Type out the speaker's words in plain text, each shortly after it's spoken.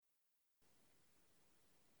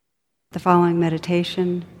The following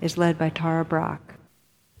meditation is led by Brach.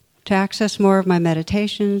 To access more of my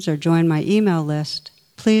meditations or join my email list,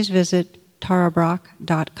 please visit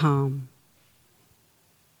tarabrach.com.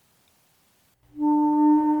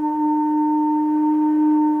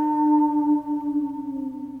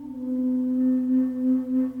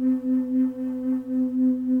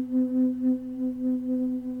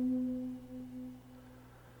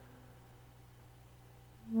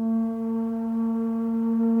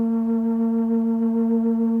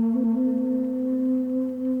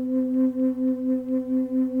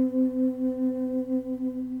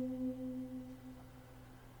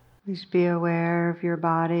 Please be aware of your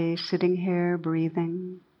body sitting here,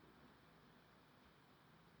 breathing.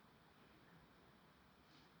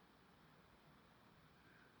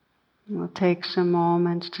 We'll take some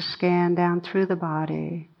moments to scan down through the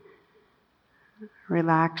body,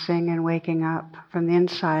 relaxing and waking up from the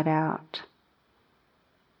inside out.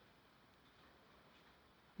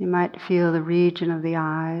 You might feel the region of the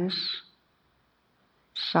eyes,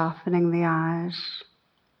 softening the eyes,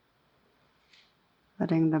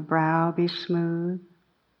 letting the brow be smooth.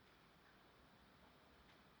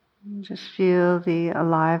 And just feel the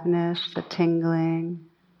aliveness, the tingling,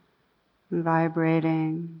 and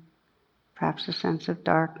vibrating, perhaps a sense of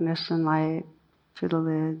darkness and light through the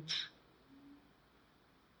lids.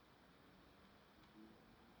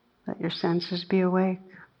 Let your senses be awake.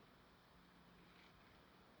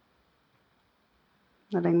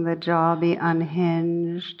 Letting the jaw be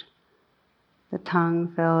unhinged, the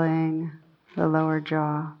tongue filling the lower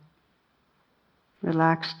jaw.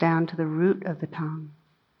 Relax down to the root of the tongue.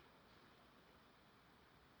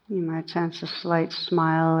 You might sense a slight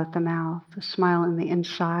smile at the mouth, a smile in the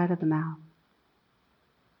inside of the mouth.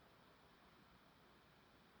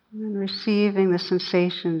 And then receiving the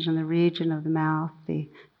sensations in the region of the mouth, the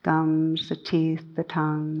gums, the teeth, the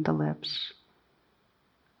tongue, the lips.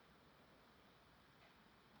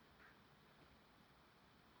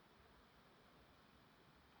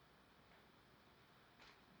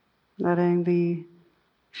 Letting the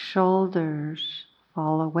shoulders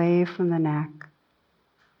fall away from the neck.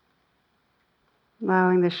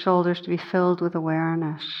 Allowing the shoulders to be filled with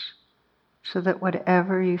awareness so that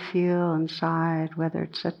whatever you feel inside, whether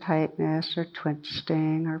it's a tightness or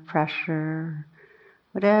twisting or pressure,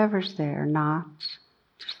 whatever's there, knots,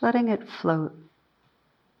 just letting it float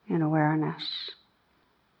in awareness.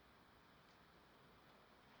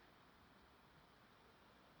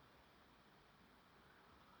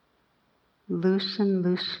 Loosen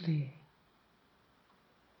loosely.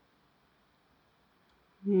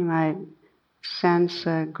 You might sense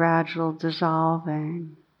a gradual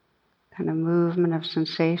dissolving kind of movement of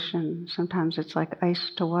sensation. Sometimes it's like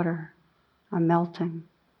ice to water, a melting.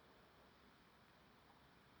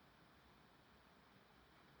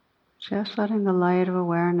 Just letting the light of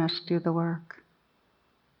awareness do the work.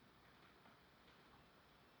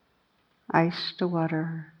 Ice to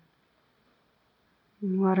water,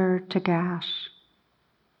 water to gas.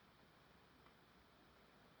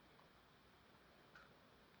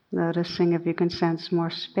 Noticing if you can sense more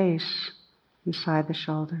space inside the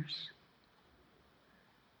shoulders.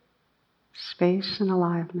 Space and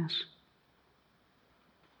aliveness.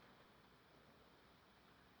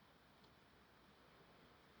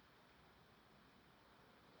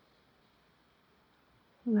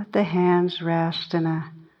 Let the hands rest in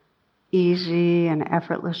an easy and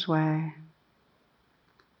effortless way.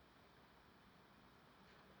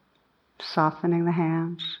 Softening the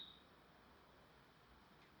hands.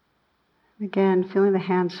 Again, feeling the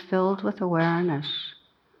hands filled with awareness.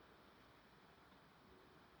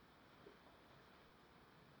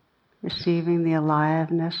 Receiving the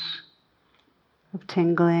aliveness of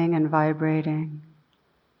tingling and vibrating.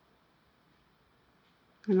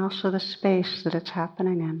 And also the space that it's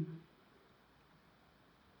happening in.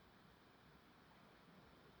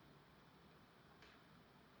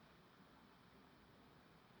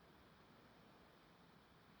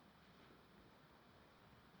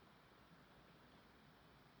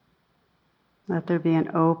 Let there be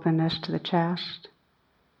an openness to the chest.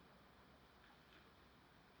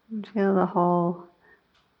 And feel the whole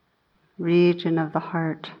region of the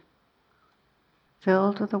heart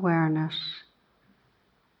filled with awareness.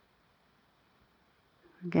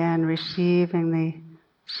 Again, receiving the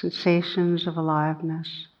sensations of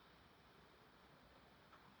aliveness.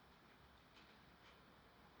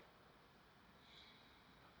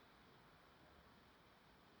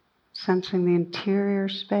 Sensing the interior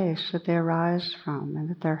space that they arise from and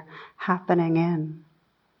that they're happening in.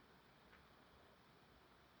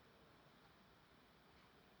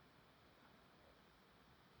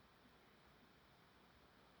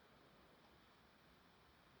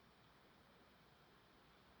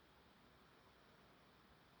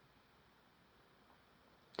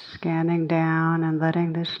 Scanning down and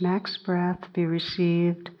letting this next breath be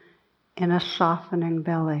received in a softening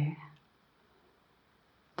belly.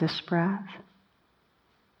 This breath.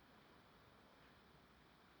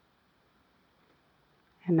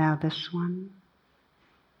 And now this one.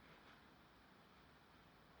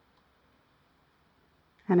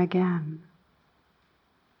 And again.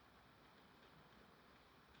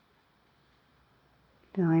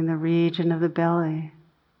 Feeling the region of the belly.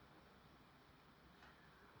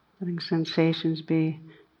 Letting sensations be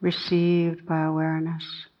received by awareness.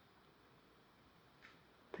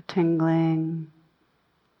 The tingling,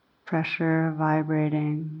 pressure,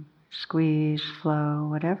 vibrating, squeeze, flow,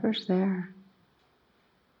 whatever's there.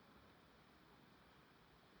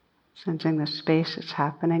 Sensing the space it's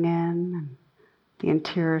happening in and the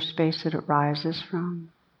interior space that it rises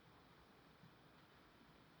from.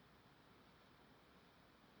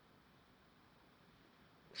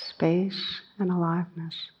 Space and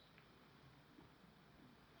aliveness.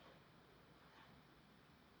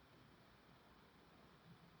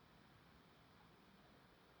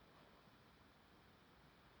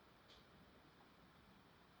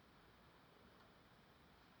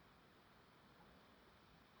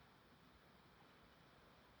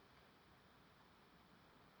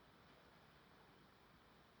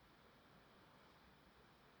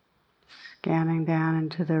 Scanning down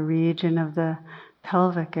into the region of the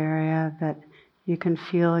pelvic area that you can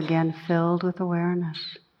feel again filled with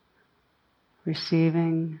awareness,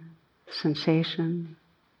 receiving sensation,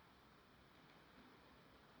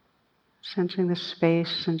 sensing the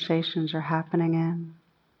space sensations are happening in,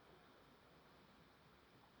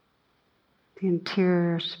 the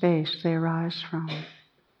interior space they arise from.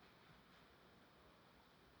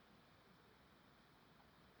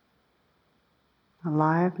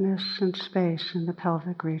 Aliveness and space in the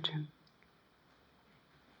pelvic region.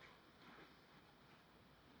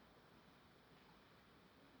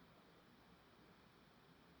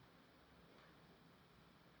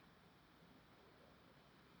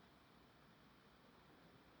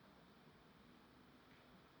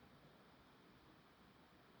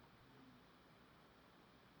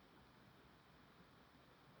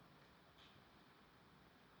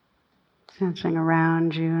 Sensing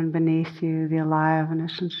around you and beneath you the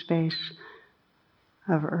aliveness and space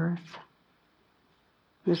of earth.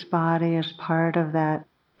 This body is part of that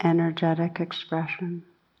energetic expression,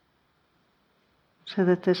 so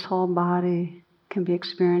that this whole body can be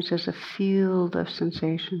experienced as a field of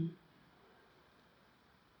sensation.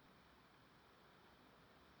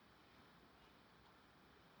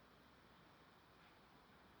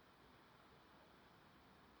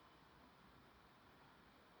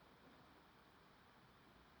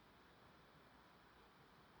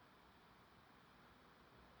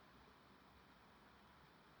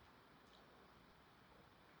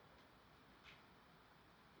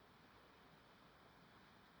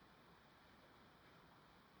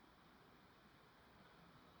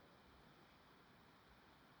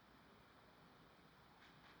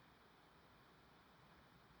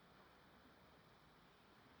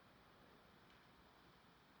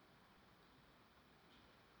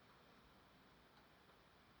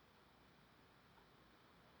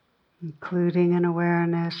 Including in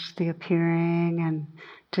awareness the appearing and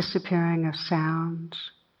disappearing of sounds.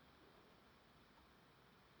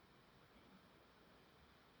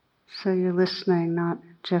 So you're listening not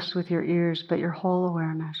just with your ears, but your whole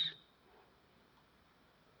awareness.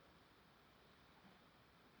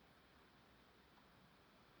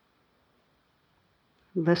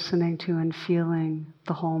 Listening to and feeling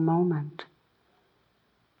the whole moment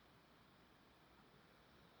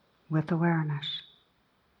with awareness.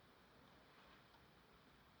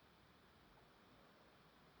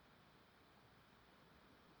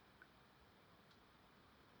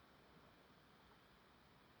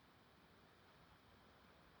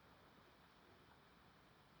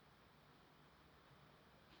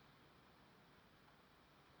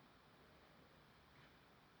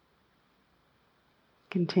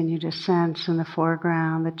 Continue to sense in the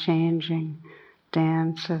foreground the changing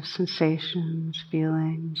dance of sensations,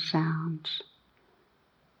 feelings, sounds.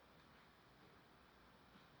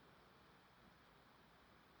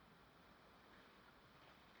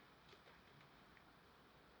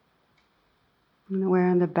 And we're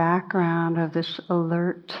in the background of this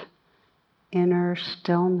alert inner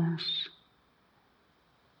stillness.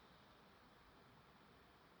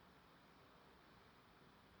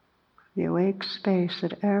 The awake space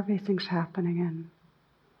that everything's happening in,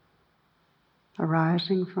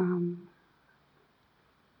 arising from,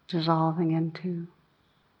 dissolving into.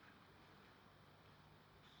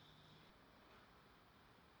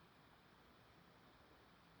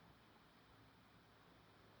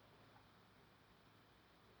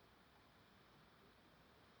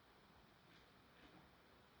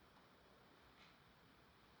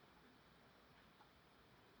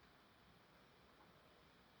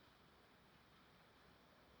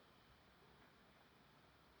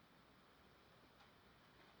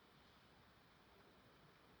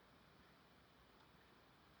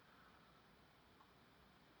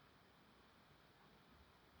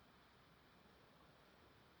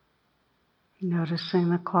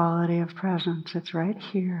 Noticing the quality of presence. It's right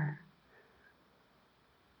here.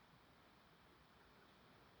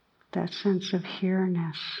 That sense of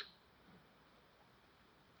here-ness.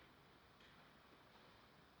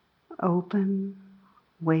 Open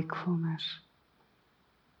wakefulness.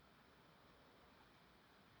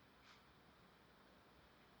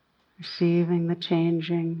 Receiving the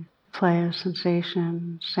changing play of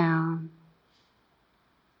sensation, sound.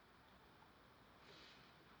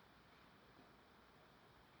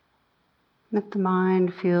 If the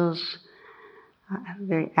mind feels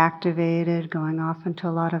very activated, going off into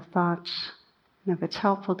a lot of thoughts, and if it's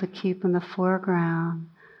helpful to keep in the foreground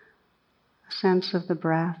a sense of the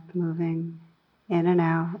breath moving in and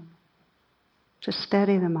out, to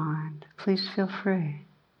steady the mind, please feel free.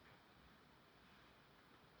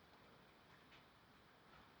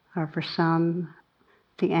 Or for some,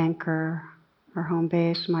 the anchor or home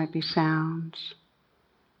base might be sounds,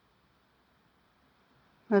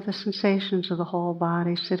 or the sensations of the whole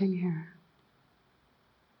body sitting here.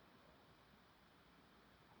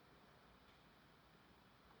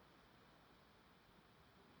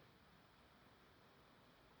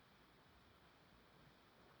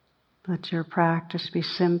 Let your practice be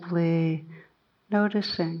simply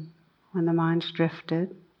noticing when the mind's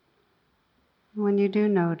drifted. When you do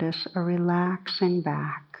notice, a relaxing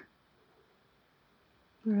back.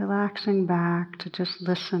 Relaxing back to just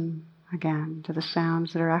listen again to the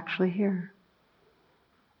sounds that are actually here.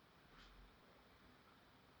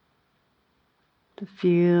 To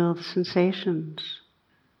feel the sensations,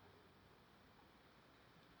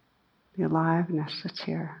 the aliveness that's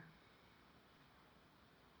here.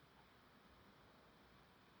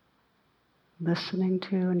 Listening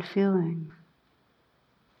to and feeling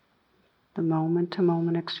the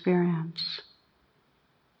moment-to-moment experience.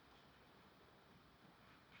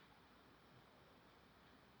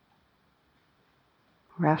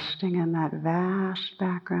 Resting in that vast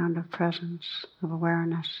background of presence, of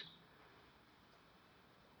awareness.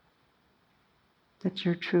 That's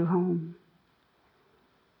your true home.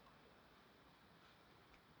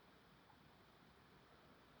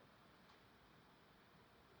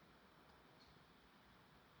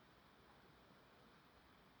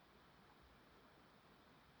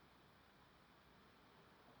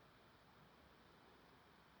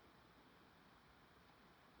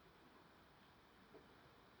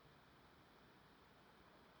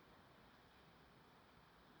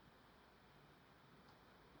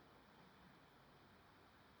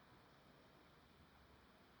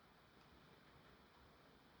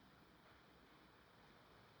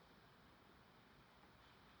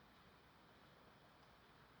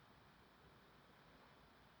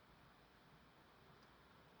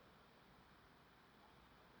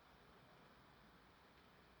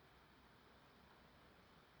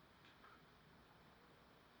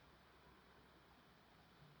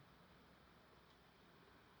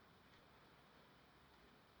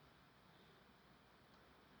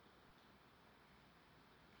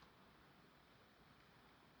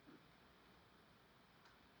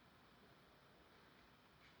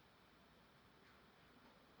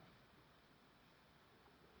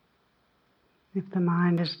 If the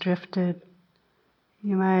mind has drifted,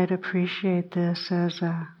 you might appreciate this as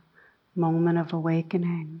a moment of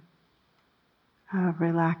awakening, of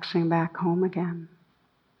relaxing back home again.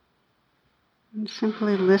 And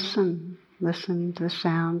simply listen to the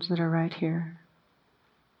sounds that are right here.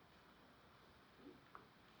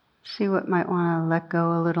 See what might want to let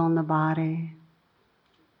go a little in the body.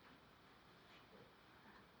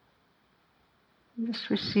 And just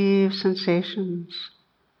receive sensations,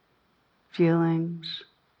 feelings,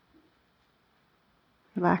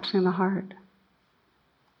 relaxing the heart.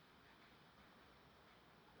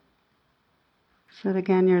 So that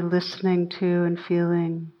again you're listening to and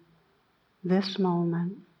feeling this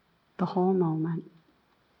moment, the whole moment,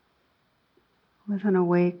 with an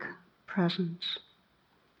awake presence.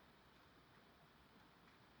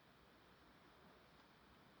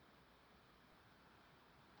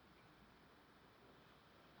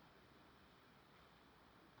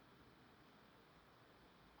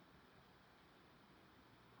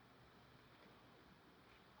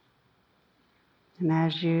 And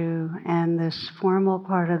as you end this formal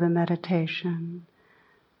part of the meditation,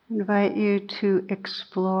 I invite you to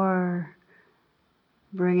explore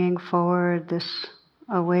bringing forward this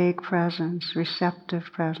awake presence, receptive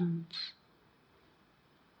presence,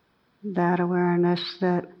 that awareness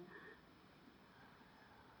that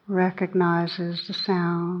recognizes the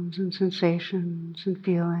sounds and sensations and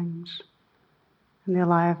feelings and the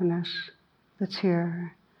aliveness that's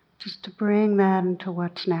here, just to bring that into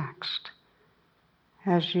what's next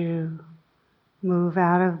as you Move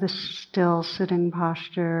out of the still sitting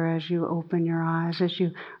posture as you open your eyes, as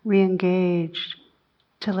you re-engage,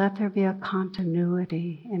 to let there be a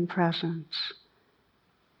continuity in presence.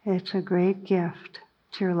 It's a great gift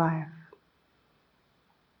to your life.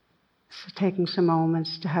 So taking some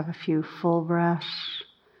moments to have a few full breaths.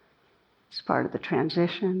 It's part of the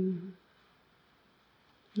transition.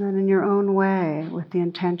 And then in your own way, with the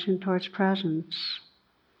intention towards presence,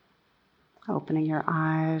 opening your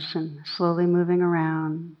eyes and slowly moving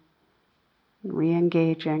around,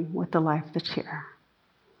 re-engaging with the life that's here.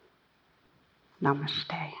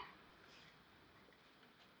 Namaste.